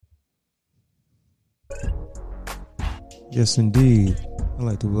Yes, indeed. I'd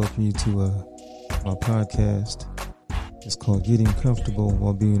like to welcome you to my podcast. It's called Getting Comfortable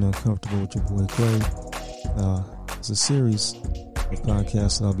While Being Uncomfortable with your boy Clay. It's a series of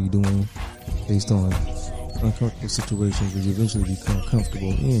podcasts that I'll be doing based on uncomfortable situations where you eventually become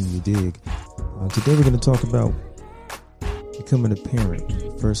comfortable in, you dig. Today we're going to talk about becoming a parent.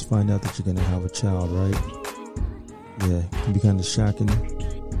 You first find out that you're going to have a child, right? Yeah, it can be kind of shocking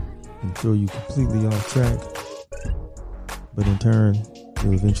and throw you completely off track. But in turn,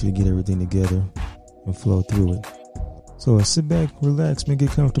 you'll eventually get everything together and flow through it. So sit back, relax, man,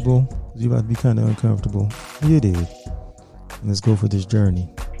 get comfortable. You're about to be kind of uncomfortable. You did. And let's go for this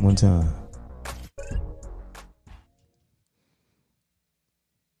journey one time.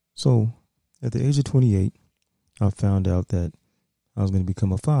 So at the age of 28, I found out that I was going to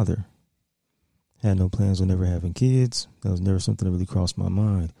become a father. Had no plans on ever having kids. That was never something that really crossed my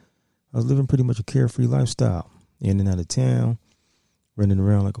mind. I was living pretty much a carefree lifestyle. In and out of town, running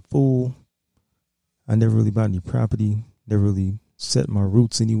around like a fool. I never really bought any property, never really set my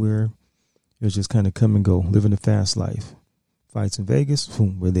roots anywhere. It was just kind of come and go, living a fast life. Fights in Vegas,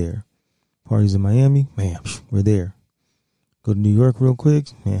 boom, we're there. Parties in Miami, man, we're there. Go to New York real quick,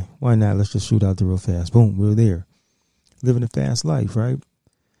 man, why not? Let's just shoot out there real fast. Boom, we're there. Living a fast life, right?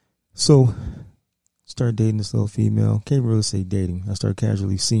 So, started dating this little female. Can't really say dating. I started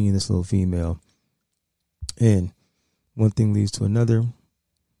casually seeing this little female. And one thing leads to another.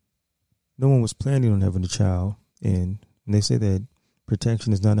 No one was planning on having a child. And when they say that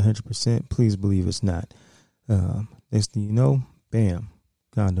protection is not 100%, please believe it's not. Next thing you know, bam,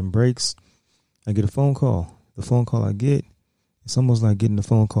 condom breaks. I get a phone call. The phone call I get, it's almost like getting a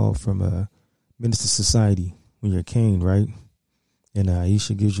phone call from a Minister Society when you're caned, right? And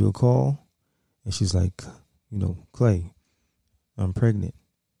Aisha gives you a call. And she's like, Clay, I'm pregnant.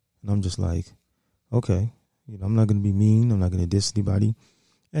 And I'm just like, okay. I'm not going to be mean. I'm not going to diss anybody.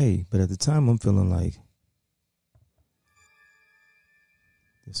 Hey, but at the time, I'm feeling like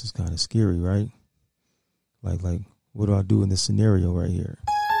this is kind of scary, right? Like, what do I do in this scenario right here?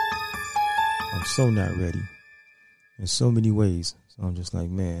 I'm so not ready in so many ways. So I'm just like,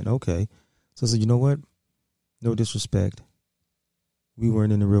 man, okay. So I said, you know what? No disrespect. We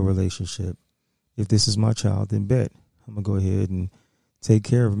weren't in a real relationship. If this is my child, then bet I'm going to go ahead and take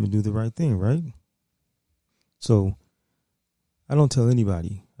care of him and do the right thing, right? So I don't tell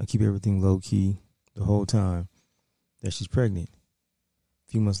anybody. I keep everything low key the whole time that she's pregnant.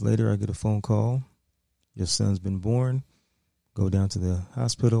 A few months later, I get a phone call. Your son's been born. Go down to the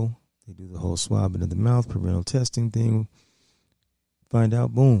hospital. They do the whole swabbing of the mouth, parental testing thing. Find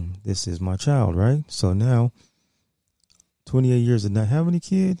out, boom, this is my child, right? So now, 28 years of not having a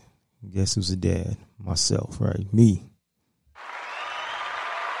kid, guess who's a dad? Myself, right? Me.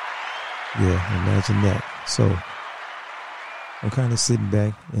 Yeah, imagine that. So I'm kind of sitting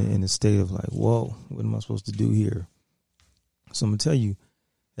back in a state of like, whoa, what am I supposed to do here? So I'm going to tell you,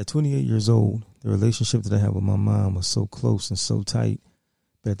 at 28 years old, the relationship that I had with my mom was so close and so tight.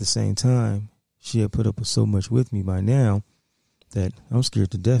 But at the same time, she had put up with so much with me by now that I'm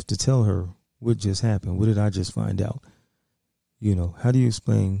scared to death to tell her what just happened. What did I just find out? How do you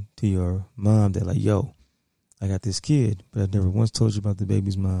explain to your mom that like, yo, I got this kid, but I never once told you about the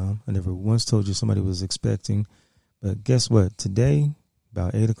baby's mom. I never once told you somebody was expecting. But guess what? Today,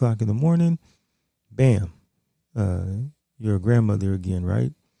 about 8 o'clock in the morning, bam, you're a grandmother again,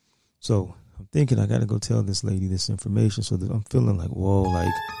 right? So I'm thinking I got to go tell this lady this information. So that I'm feeling like, whoa, like,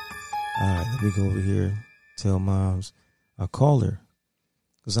 all right, let me go over here, tell moms. I call her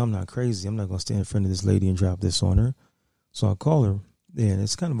because I'm not crazy. I'm not going to stand in front of this lady and drop this on her. So I call her. And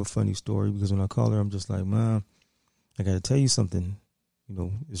it's kind of a funny story because when I call her, I'm just like, Mom, I got to tell you something.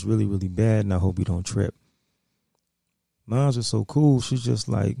 It's really, really bad, and I hope you don't trip. Moms are so cool. She's just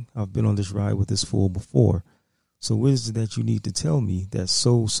like, I've been on this ride with this fool before. So what is it that you need to tell me that's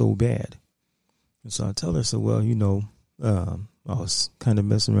so, so bad? And so I tell her, I was kind of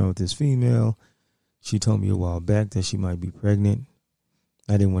messing around with this female. She told me a while back that she might be pregnant.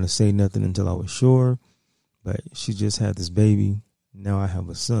 I didn't want to say nothing until I was sure, but she just had this baby. Now I have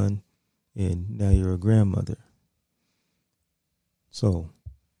a son, and now you're a grandmother. So,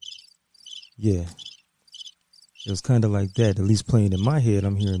 yeah, it was kind of like that. At least playing in my head,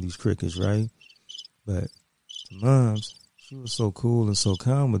 I'm hearing these crickets, right? But to Mom's, she was so cool and so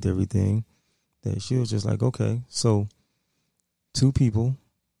calm with everything that she was just like, okay, so two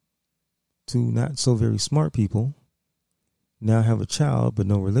not so very smart people, now have a child but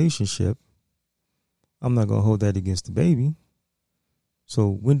no relationship. I'm not going to hold that against the baby. So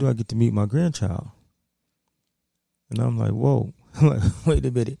when do I get to meet my grandchild? And I'm like, whoa, I'm like, wait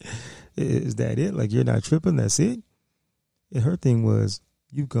a minute. Is that it? Like, you're not tripping? That's it? And her thing was,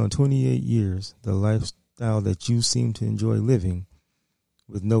 you've gone 28 years, the lifestyle that you seem to enjoy living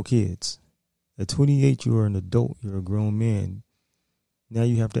with no kids. At 28, you are an adult. You're a grown man. Now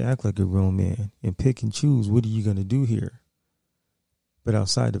you have to act like a grown man and pick and choose. What are you going to do here? But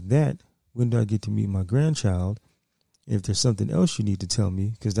outside of that, when do I get to meet my grandchild? If there's something else you need to tell me,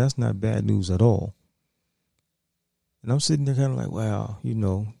 because that's not bad news at all. And I'm sitting there kind of like, wow,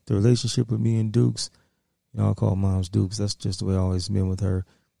 the relationship with me and Dukes, I'll call Mom's Dukes. That's just the way I've always been with her.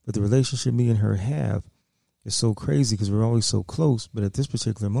 But the relationship me and her have is so crazy because we're always so close. But at this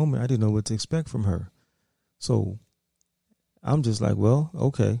particular moment, I didn't know what to expect from her. So I'm just like, well,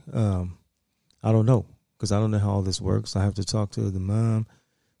 okay. I don't know, because I don't know how all this works. I have to talk to the mom,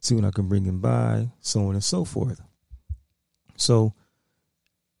 see when I can bring him by, so on and so forth. So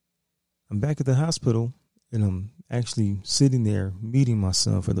I'm back at the hospital, and I'm actually sitting there meeting my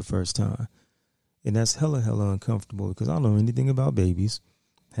son for the first time. And that's hella uncomfortable because I don't know anything about babies.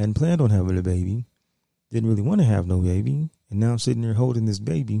 Hadn't planned on having a baby. Didn't really want to have no baby. And now I'm sitting there holding this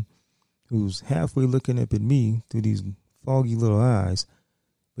baby who's halfway looking up at me through these foggy little eyes.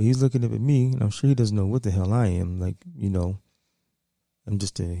 But he's looking up at me, and I'm sure he doesn't know what the hell I am. Like, I'm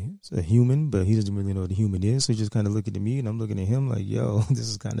just a human, but he doesn't really know what a human is. So he's just kind of looking at me, and I'm looking at him like, yo, this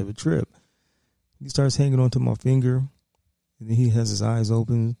is kind of a trip. He starts hanging onto my finger, and then he has his eyes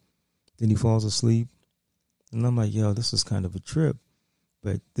open. Then he falls asleep. And I'm like, yo, this is kind of a trip.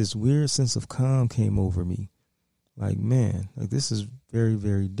 But this weird sense of calm came over me. Like, man, this is very,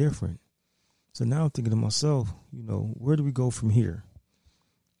 very different. So now I'm thinking to myself, where do we go from here?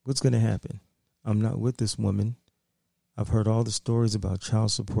 What's going to happen? I'm not with this woman. I've heard all the stories about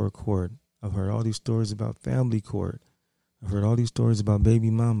child support court. I've heard all these stories about family court. I've heard all these stories about baby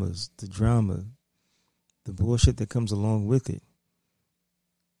mamas, the drama, the bullshit that comes along with it.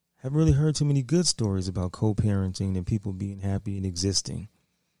 Haven't really heard too many good stories about co-parenting and people being happy and existing.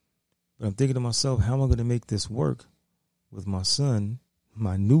 But I'm thinking to myself, how am I going to make this work with my son,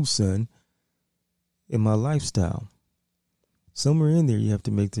 my new son, in my lifestyle? Somewhere in there, you have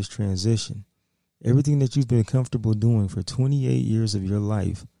to make this transition. Everything that you've been comfortable doing for 28 years of your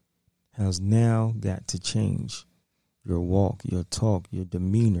life has now got to change. Your walk, your talk, your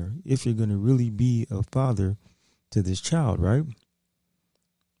demeanor, if you're going to really be a father to this child, right?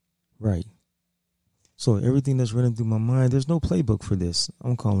 Right. So everything that's running through my mind, there's no playbook for this.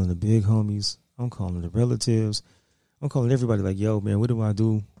 I'm calling the big homies. I'm calling the relatives. I'm calling everybody like, yo, man, what do I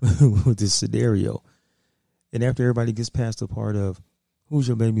do with this scenario? And after everybody gets past the part of who's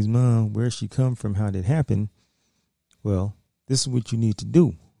your baby's mom, where she come from, how did it happen? Well, this is what you need to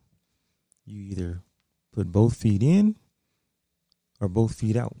do. You either put both feet in or both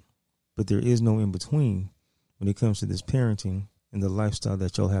feet out. But there is no in between when it comes to this parenting and the lifestyle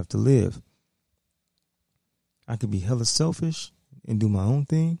that you'll have to live. I could be hella selfish and do my own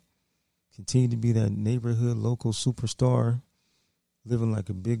thing, continue to be that neighborhood local superstar, living like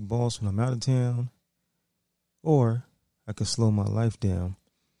a big boss when I'm out of town, or I could slow my life down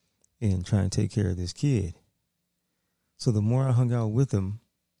and try and take care of this kid. So the more I hung out with him,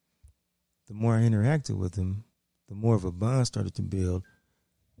 the more I interacted with him, the more of a bond started to build,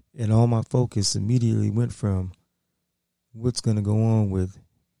 and all my focus immediately went from what's going to go on with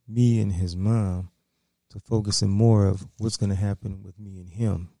me and his mom to focusing more of what's going to happen with me and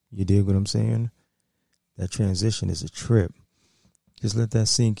him. You dig what I'm saying? That transition is a trip. Just let that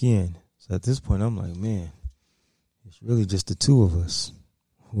sink in. So at this point, I'm like, man, it's really just the two of us.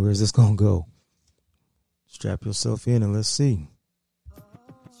 Where is this going to go? Strap yourself in and let's see.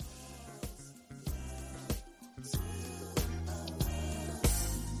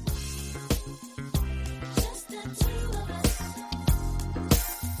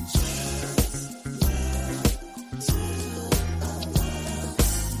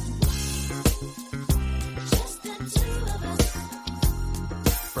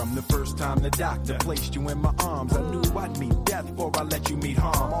 The doctor placed you in my arms. I knew I'd meet death before I let you meet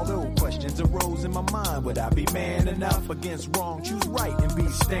harm. Although questions arose in my mind, would I be man enough against wrong? Choose right and be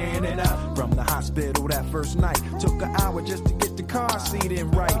standing up. From the hospital that first night, took an hour just to get the car seat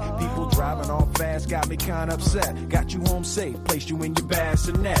in right. People driving off fast got me kinda upset. Got you home safe, placed you in your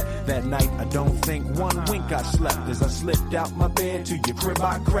bassinet. That night I don't think one wink I slept. As I slipped out my bed to your crib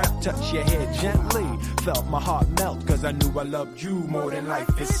I crept. Touched your head gently, felt my heart melt. Cause I knew I loved you more than life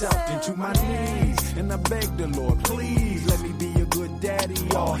itself. Into my knees, and I begged the Lord, please let me be a good daddy.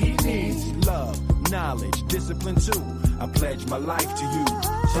 All he needs, love, knowledge, discipline too. I pledge my life to you.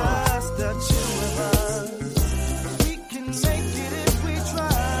 Just the two of us. We can make it if we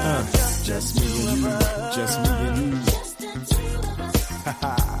try. Just me and you. Just me and you. Just the two of us.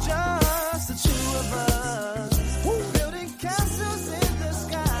 Just the two of us. Building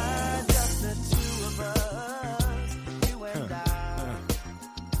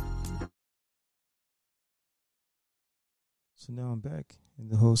So now I'm back in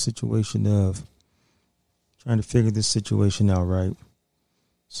the whole situation of trying to figure this situation out, right?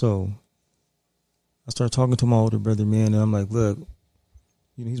 So I start talking to my older brother, man, and I'm like, look,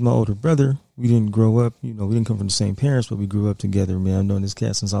 he's my older brother. We didn't grow up, we didn't come from the same parents, but we grew up together, man. I've known this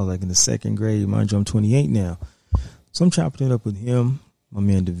cat since I was like in the second grade. Mind you, I'm 28 now. So I'm chopping it up with him, my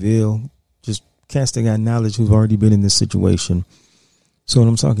man DeVille, just cats that got knowledge who've already been in this situation. So when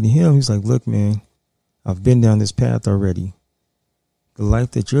I'm talking to him, he's like, look, man, I've been down this path already. The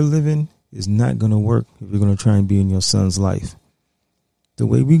life that you're living is not going to work if you're going to try and be in your son's life. The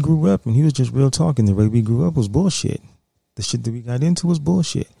way we grew up, and he was just real talking, the way we grew up was bullshit. The shit that we got into was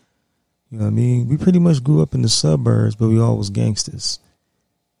bullshit. You know what I mean? We pretty much grew up in the suburbs, but we all was gangsters.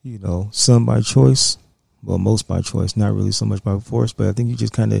 Some by choice. Well, most by choice, not really so much by force, but I think you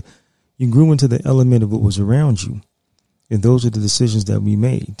just you grew into the element of what was around you. And those are the decisions that we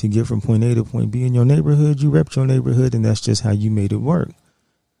made to get from point A to point B in your neighborhood. You repped your neighborhood, and that's just how you made it work.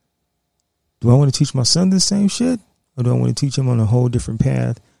 Do I want to teach my son the same shit? Or do I want to teach him on a whole different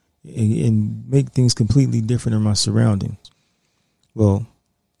path and make things completely different in my surroundings? Well,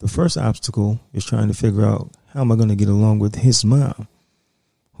 the first obstacle is trying to figure out how am I going to get along with his mom,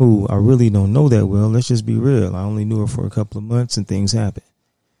 who I really don't know that well. Let's just be real. I only knew her for a couple of months and things happen.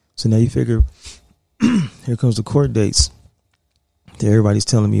 So now you figure, here comes the court dates that everybody's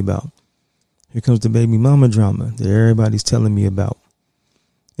telling me about. Here comes the baby mama drama that everybody's telling me about.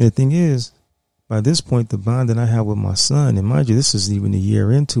 And the thing is, by this point, the bond that I have with my son, and mind you, this is even a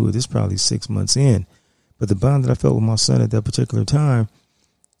year into it. This is probably 6 months in. But the bond that I felt with my son at that particular time,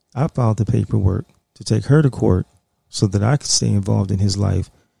 I filed the paperwork to take her to court so that I could stay involved in his life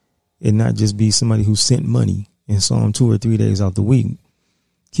and not just be somebody who sent money and saw him 2 or 3 days out the week.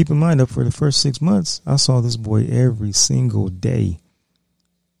 Keep in mind, up for the first 6 months, I saw this boy every single day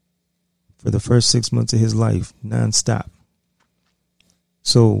for the first 6 months of his life, nonstop.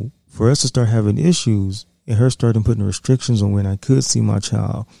 So for us to start having issues and her starting putting restrictions on when I could see my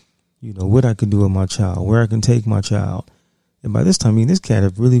child, what I could do with my child, where I can take my child. And by this time, this cat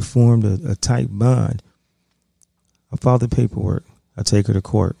have really formed a tight bond. I filed the paperwork. I take her to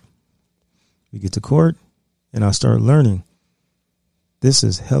court. We get to court and I start learning. This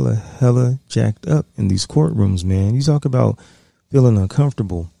is hella jacked up in these courtrooms, man. You talk about feeling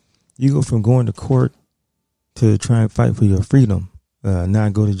uncomfortable. You go from going to court to try and fight for your freedom.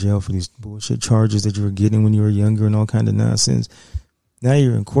 Not go to jail for these bullshit charges that you were getting when you were younger and all kind of nonsense. Now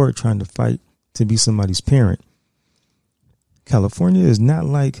you're in court trying to fight to be somebody's parent. California is not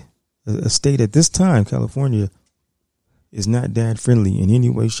like a state at this time. California is not dad friendly in any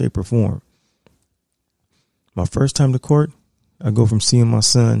way, shape, or form. My first time to court, I go from seeing my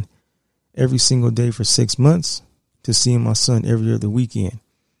son every single day for 6 months to seeing my son every other weekend.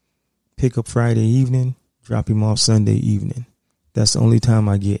 Pick up Friday evening, drop him off Sunday evening. That's the only time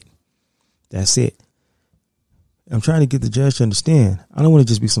I get. That's it. I'm trying to get the judge to understand. I don't want to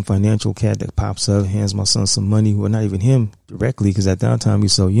just be some financial cat that pops up, hands my son some money, or not even him directly, because at that time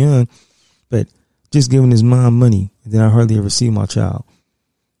he's so young, but just giving his mom money, and then I hardly ever see my child.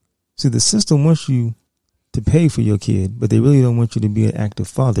 See, the system wants you to pay for your kid, but they really don't want you to be an active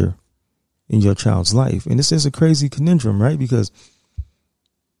father in your child's life. And this is a crazy conundrum, right? Because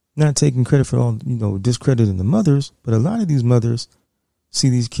not taking credit for all, discrediting the mothers, but a lot of these mothers see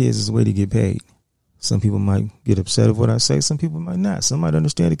these kids as a way to get paid. Some people might get upset of what I say. Some people might not. Some might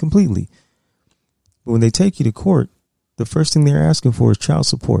understand it completely. But when they take you to court, the first thing they're asking for is child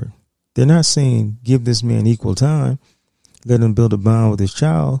support. They're not saying give this man equal time, let him build a bond with his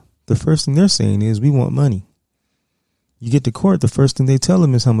child. The first thing they're saying is we want money. You get to court, the first thing they tell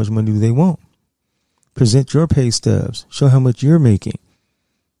them is how much money do they want. Present your pay stubs. Show how much you're making.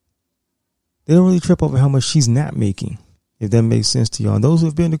 They don't really trip over how much she's not making, if that makes sense to y'all. And those who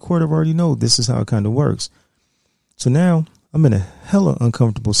have been to court have already know this is how it kind of works. So now I'm in a hella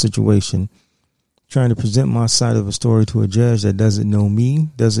uncomfortable situation trying to present my side of a story to a judge that doesn't know me,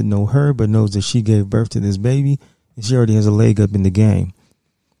 doesn't know her, but knows that she gave birth to this baby and she already has a leg up in the game.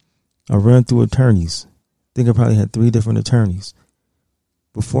 I run through attorneys. I think I probably had 3 different attorneys.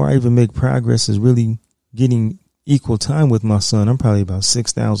 Before I even make progress is really getting equal time with my son, I'm probably about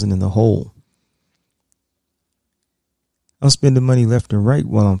 $6,000 in the hole. I'm spending money left and right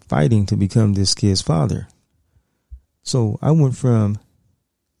while I'm fighting to become this kid's father. So I went from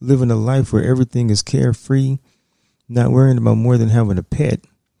living a life where everything is carefree, not worrying about more than having a pet,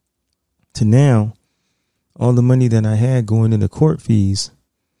 to now all the money that I had going into court fees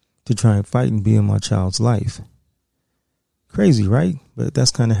to try and fight and be in my child's life. Crazy, right? But that's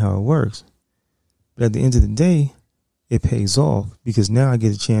kind of how it works. But at the end of the day, it pays off because now I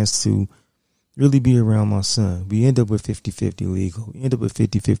get a chance to really be around my son. We end up with 50-50 legal. We end up with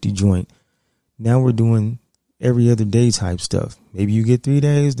 50-50 joint. Now we're doing every other day type stuff. Maybe you get 3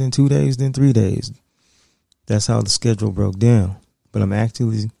 days, then 2 days, then 3 days. That's how the schedule broke down. But I'm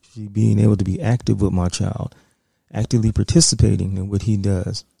actively being able to be active with my child, actively participating in what he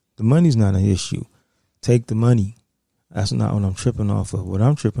does. The money's not an issue. Take the money. That's not what I'm tripping off of. What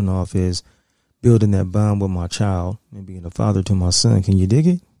I'm tripping off is building that bond with my child and being a father to my son. Can you dig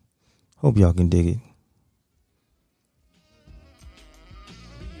it? Hope y'all can dig it.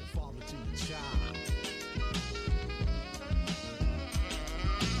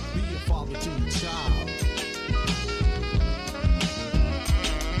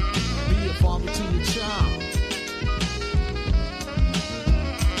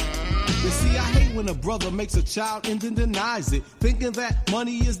 When a brother makes a child and then denies it, thinking that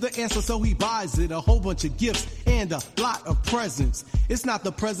money is the answer, so he buys it. A whole bunch of gifts and a lot of presents. It's not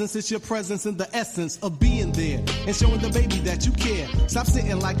the presence, it's your presence and the essence of being there and showing the baby that you care. Stop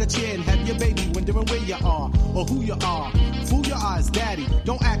sitting like a chair and have your baby wondering where you are or who you are. Fool your eyes, daddy.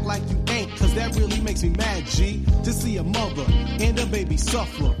 Don't act like you ain't, cause that really makes me mad, G. To see a mother and a baby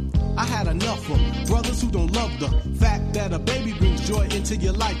suffer. I had enough of brothers who don't love the fact that a baby brings joy into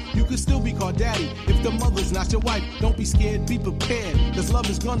your life. You could still be called daddy if the mother's not your wife. Don't be scared, be prepared, cause love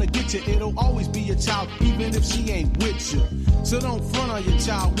is gonna get you. It'll always be your child, even if she ain't with you. So don't front on your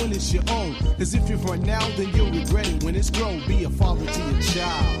child when it's your own, cause if you're front now, then you'll regret it when it's grown. Be a father to your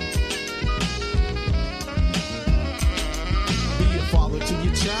child. Be a father to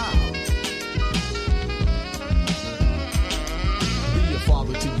your child.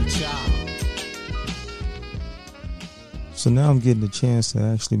 Father to your child. So now I'm getting a chance to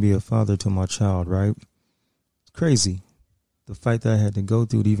actually be a father to my child, right? It's crazy, the fight that I had to go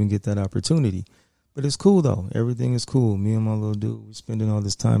through to even get that opportunity. But it's cool, though. Everything is cool. Me and my little dude, we're spending all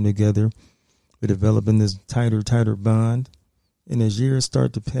this time together. We're developing this tighter bond. And as years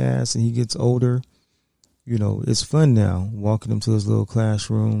start to pass and he gets older, you know, it's fun now walking him to his little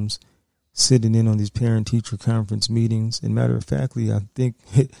classrooms, sitting in on these parent-teacher conference meetings. And matter of factly, I think,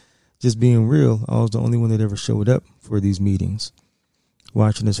 just being real, I was the only one that ever showed up for these meetings.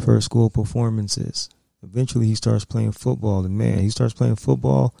 Watching his first school performances. Eventually, he starts playing football. And, man, he starts playing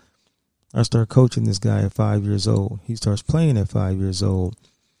football. I start coaching this guy at 5 years old. He starts playing at 5 years old.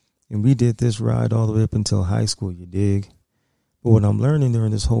 And we did this ride all the way up until high school, you dig? But what I'm learning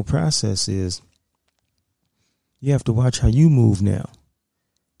during this whole process is you have to watch how you move now.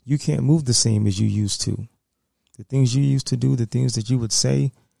 You can't move the same as you used to. The things you used to do, the things that you would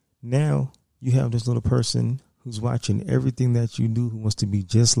say, now you have this little person who's watching everything that you do who wants to be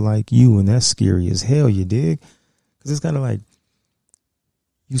just like you, and that's scary as hell, you dig? Because it's kind of like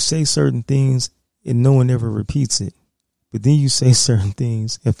you say certain things and no one ever repeats it. But then you say certain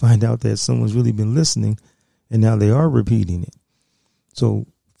things and find out that someone's really been listening and now they are repeating it. So,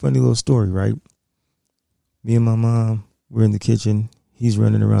 funny little story, right? Me and my mom, we're in the kitchen. He's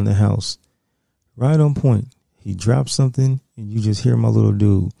running around the house. Right on point. He drops something and you just hear my little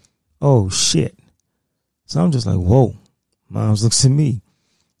dude, oh, shit. So I'm just like, whoa. Mom's looks at me.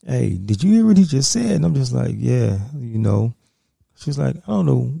 Hey, did you hear what he just said? And I'm just like, yeah, you know. She's like, I don't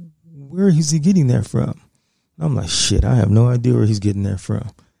know. Where is he getting that from? And I'm like, shit, I have no idea where he's getting that from.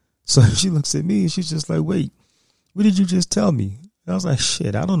 So she looks at me and she's just like, wait, what did you just tell me? And I was like,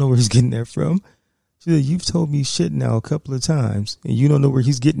 shit, I don't know where he's getting that from. She said, you've told me shit now a couple of times and you don't know where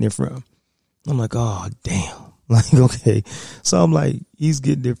he's getting it from. I'm like, oh, damn. Like, okay. So I'm like, he's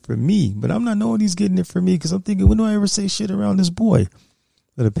getting it from me, but I'm not knowing he's getting it from me because I'm thinking, when do I ever say shit around this boy?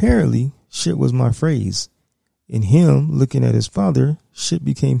 But apparently shit was my phrase. And him looking at his father, shit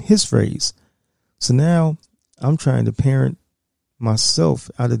became his phrase. So now I'm trying to parent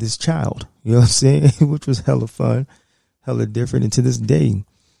myself out of this child. You know what I'm saying? Which was hella fun, hella different. And to this day,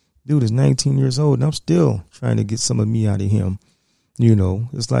 dude is 19 years old and I'm still trying to get some of me out of him. You know,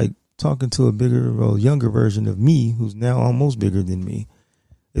 it's like talking to a bigger or younger version of me who's now almost bigger than me.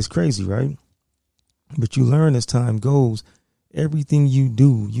 It's crazy, right? But you learn as time goes, everything you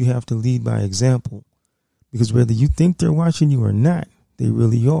do, you have to lead by example. Because whether you think they're watching you or not, they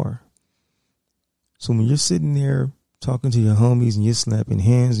really are. So when you're sitting there talking to your homies and you're slapping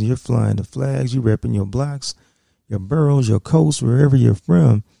hands and you're flying the flags, you're repping your blocks, your boroughs, your coasts, wherever you're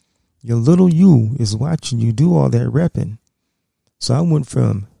from, your little you is watching you do all that repping. So I went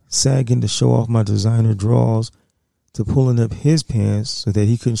from sagging to show off my designer drawers to pulling up his pants so that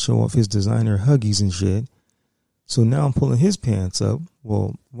he couldn't show off his designer Huggies and shit. So now I'm pulling his pants up.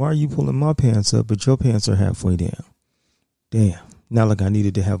 Well, why are you pulling my pants up, but your pants are halfway down? Damn. Not like I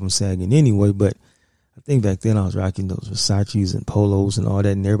needed to have them sagging anyway, but I think back then I was rocking those Versace's and polos and all that,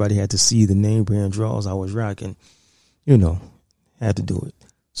 and everybody had to see the name brand drawers I was rocking. You know, had to do it.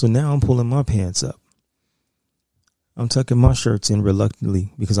 So now I'm pulling my pants up. I'm tucking my shirts in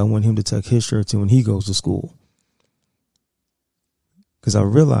reluctantly because I want him to tuck his shirts in when he goes to school. Because I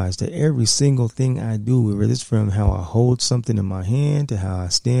realized that every single thing I do, whether it's from how I hold something in my hand to how I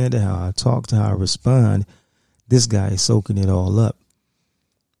stand to how I talk to how I respond, this guy is soaking it all up.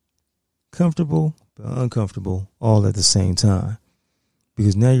 Comfortable, but uncomfortable all at the same time.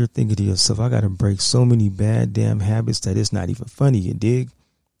 Because now you're thinking to yourself, I got to break so many bad damn habits that it's not even funny, you dig?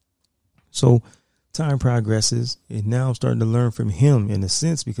 So time progresses, and now I'm starting to learn from him in a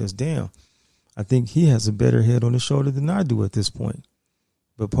sense because, damn, I think he has a better head on his shoulder than I do at this point.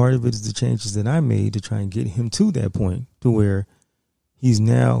 But part of it is the changes that I made to try and get him to that point to where he's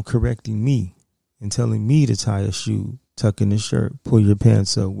now correcting me and telling me to tie a shoe, tuck in the shirt, pull your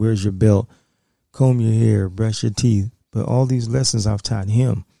pants up, where's your belt, comb your hair, brush your teeth. But all these lessons I've taught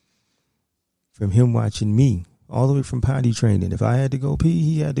him from him watching me all the way from potty training. If I had to go pee,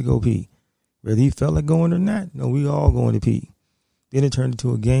 he had to go pee. Whether he felt like going or not, no, we all going to pee. Then it turned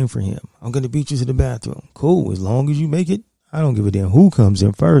into a game for him. I'm going to beat you to the bathroom. Cool. As long as you make it, I don't give a damn who comes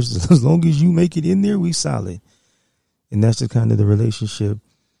in first. As long as you make it in there, we solid. And that's just kind of the relationship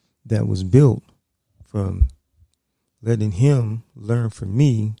that was built from letting him learn from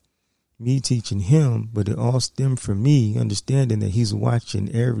me teaching him, but it all stemmed from me understanding that he's watching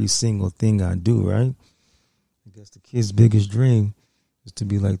every single thing I do, right? I guess the kid's biggest dream is to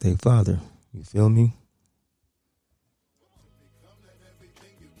be like their father. You feel me?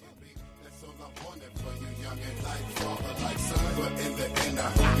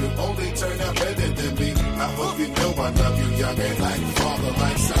 Only turn out better than me. I hope you know I love you, young and like father,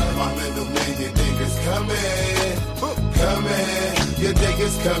 like son. My little man, your day is coming. Your day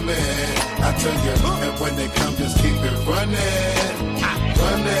is coming. I tell you, and when they come, just keep it running.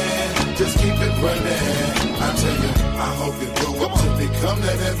 Just keep it running. I tell you, I hope you grow up to become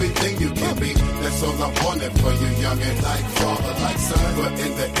that everything you can be. That's all I wanted for you, young and like father, like son. But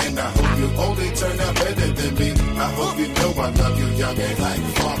in the end, I hope you only turn out better than me. I hope you know I love you, young and like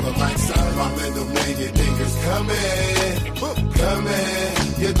father, like son. My little man, your day is coming.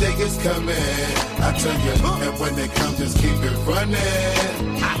 Your day is coming. I tell you, and when they come, just keep it running.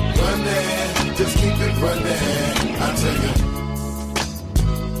 Just keep it running. I tell you.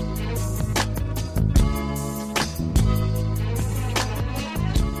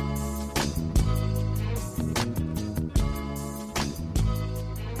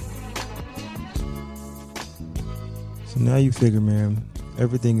 So now you figure, man,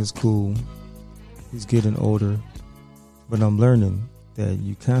 everything is cool. He's getting older, but I'm learning that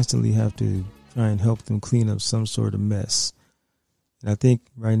you constantly have to try and help them clean up some sort of mess. And I think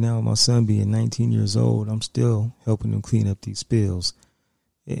right now, my son being 19 years old, I'm still helping him clean up these spills.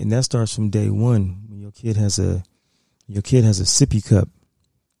 And that starts from day one. When your kid has a sippy cup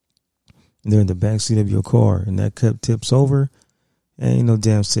and they're in the backseat of your car and that cup tips over, ain't no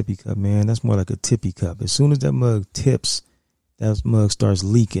damn sippy cup, man. That's more like a tippy cup. As soon as that mug tips, that mug starts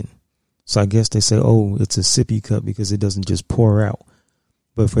leaking. So I guess they say, oh, it's a sippy cup because it doesn't just pour out.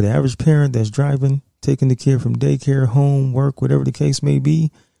 But for the average parent that's driving, taking the kid from daycare, home, work, whatever the case may be,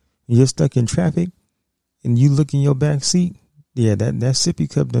 and you're stuck in traffic and you look in your back seat, yeah, that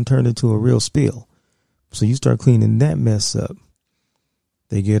sippy cup done turned into a real spill. So you start cleaning that mess up.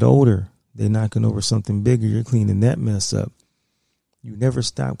 They get older. They're knocking over something bigger. You're cleaning that mess up. You never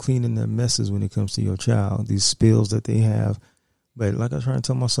stop cleaning the messes when it comes to your child, these spills that they have. But like I try to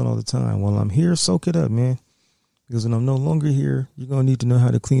tell my son all the time, while I'm here, soak it up, man. Because when I'm no longer here, you're going to need to know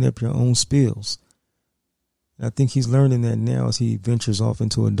how to clean up your own spills. And I think he's learning that now as he ventures off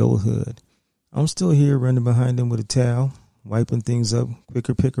into adulthood. I'm still here running behind him with a towel, wiping things up,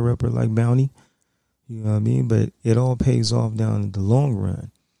 quicker picker-upper like Bounty. You know what I mean? But it all pays off down in the long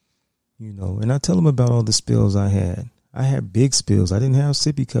run. You know, and I tell him about all the spills I had. I had big spills. I didn't have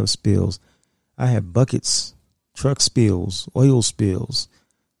sippy cup spills. I had buckets, truck spills, oil spills.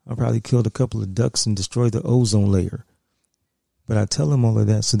 I probably killed a couple of ducks and destroyed the ozone layer. But I tell him all of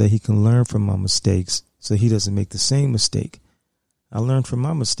that so that he can learn from my mistakes so he doesn't make the same mistake. I learned from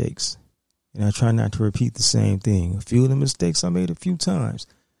my mistakes, and I try not to repeat the same thing. A few of the mistakes I made a few times,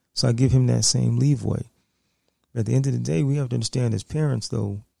 so I give him that same leeway. But at the end of the day, we have to understand as parents,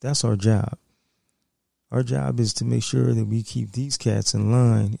 though, that's our job. Our job is to make sure that we keep these cats in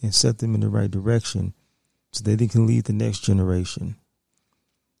line and set them in the right direction so that they can lead the next generation.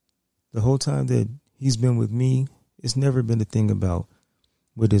 The whole time that he's been with me, it's never been a thing about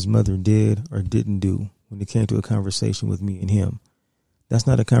what his mother did or didn't do when it came to a conversation with me and him. That's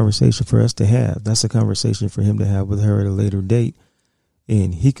not a conversation for us to have. That's a conversation for him to have with her at a later date,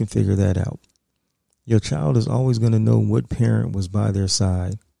 and he can figure that out. Your child is always going to know what parent was by their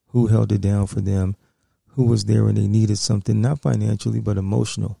side, who held it down for them, who was there when they needed something, not financially, but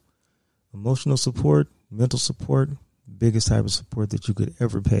emotional. Emotional support, mental support, biggest type of support that you could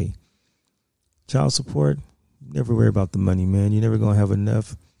ever pay. Child support, never worry about the money, man. You're never going to have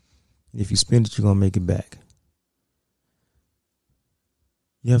enough. If you spend it, you're going to make it back.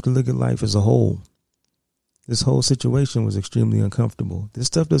 You have to look at life as a whole. This whole situation was extremely uncomfortable. This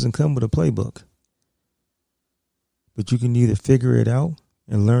stuff doesn't come with a playbook. But you can either figure it out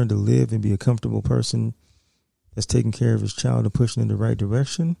and learn to live and be a comfortable person that's taking care of his child and pushing in the right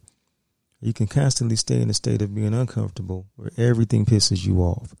direction. Or you can constantly stay in a state of being uncomfortable where everything pisses you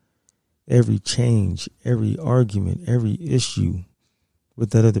off. Every change, every argument, every issue with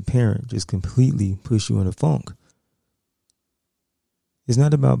that other parent just completely push you in a funk. It's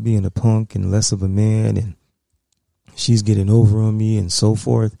not about being a punk and less of a man and she's getting over on me and so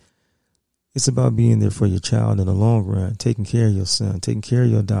forth. It's about being there for your child in the long run, taking care of your son, taking care of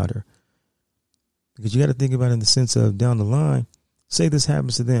your daughter. Because you got to think about it in the sense of down the line, say this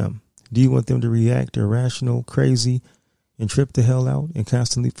happens to them. Do you want them to react irrational, crazy, and trip the hell out and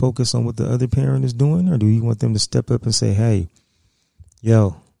constantly focus on what the other parent is doing? Or do you want them to step up and say, hey,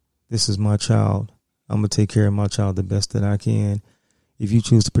 yo, this is my child. I'm going to take care of my child the best that I can. If you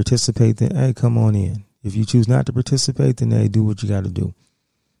choose to participate, then, hey, come on in. If you choose not to participate, then, hey, do what you got to do.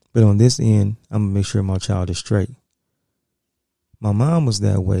 But on this end, I'm going to make sure my child is straight. My mom was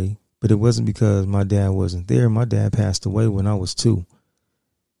that way, but it wasn't because my dad wasn't there. My dad passed away when I was 2.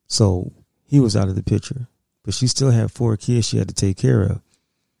 So he was out of the picture. But she still had 4 kids she had to take care of.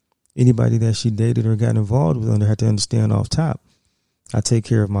 Anybody that she dated or got involved with had to understand off top, I take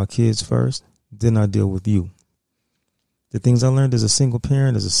care of my kids first, then I deal with you. The things I learned as a single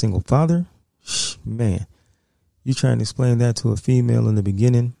parent, as a single father, man, you trying to explain that to a female in the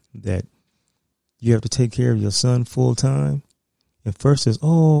beginning that you have to take care of your son full time. And first it's,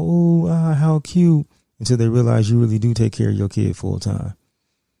 how cute, until they realize you really do take care of your kid full time.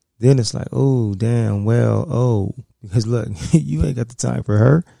 Then it's like, oh, damn, well, because look, you ain't got the time for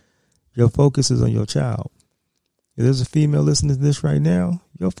her. Your focus is on your child. If there's a female listening to this right now,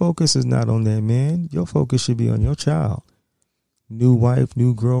 your focus is not on that man. Your focus should be on your child. New wife,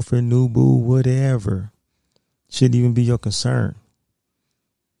 new girlfriend, new boo, whatever. Shouldn't even be your concern.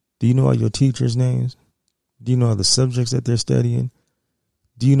 Do you know all your teachers' names? Do you know all the subjects that they're studying?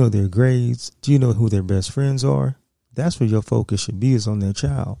 Do you know their grades? Do you know who their best friends are? That's where your focus should be, is on that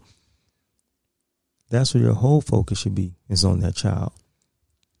child. That's where your whole focus should be, is on that child.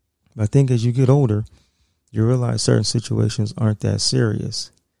 But I think as you get older, you realize certain situations aren't that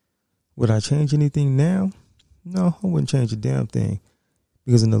serious. Would I change anything now? No, I wouldn't change a damn thing.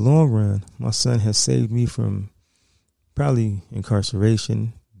 Because in the long run, my son has saved me from probably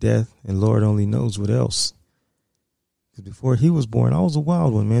incarceration, death, and Lord only knows what else. Because before he was born, I was a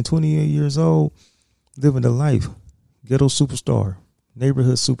wild one, man. 28 years old, living a life. Ghetto superstar,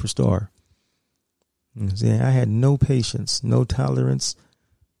 neighborhood superstar. I had no patience, no tolerance.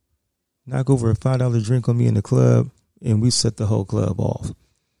 Knock over a $5 drink on me in the club, and we set the whole club off.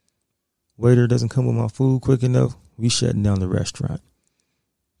 Waiter doesn't come with my food quick enough, we shutting down the restaurant.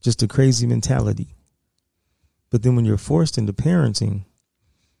 Just a crazy mentality. But then when you're forced into parenting,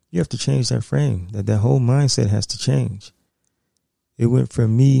 you have to change that frame. That whole mindset has to change. It went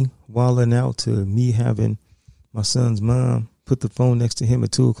from me wilding out to me having my son's mom put the phone next to him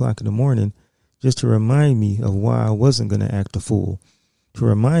at 2:00 in the morning just to remind me of why I wasn't going to act a fool, to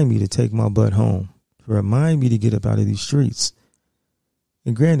remind me to take my butt home, to remind me to get up out of these streets.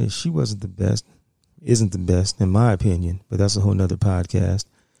 And granted, she wasn't the best, isn't the best in my opinion, but that's a whole nother podcast.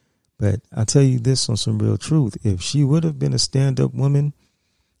 But I'll tell you this on some real truth. If she would have been a stand-up woman,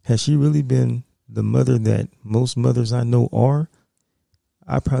 had she really been the mother that most mothers I know are,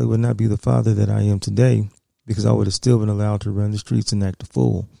 I probably would not be the father that I am today, because I would have still been allowed to run the streets and act a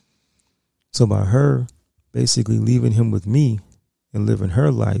fool. So by her basically leaving him with me and living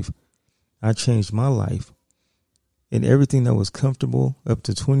her life, I changed my life. And everything that was comfortable up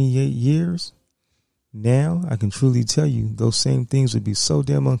to 28 years, now I can truly tell you those same things would be so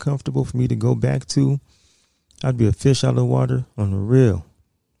damn uncomfortable for me to go back to. I'd be a fish out of the water on the real,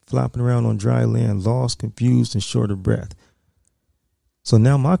 flopping around on dry land, lost, confused, and short of breath. So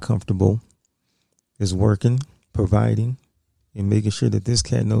now my comfortable is working, providing, and making sure that this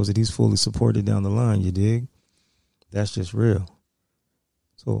cat knows that he's fully supported down the line, you dig? That's just real.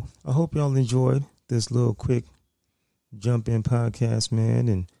 So I hope y'all enjoyed this little quick jump in podcast, man.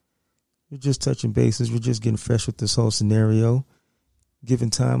 And we're just touching bases. We're just getting fresh with this whole scenario. given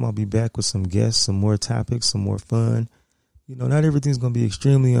time, I'll be back with some guests, some more topics, some more fun. You know, not everything's going to be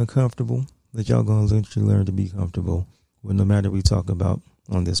extremely uncomfortable, but y'all going to literally learn to be comfortable with no matter what we talk about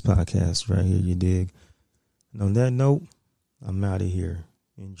on this podcast right here, you dig? And on that note, I'm out of here.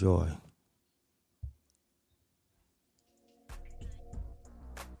 Enjoy.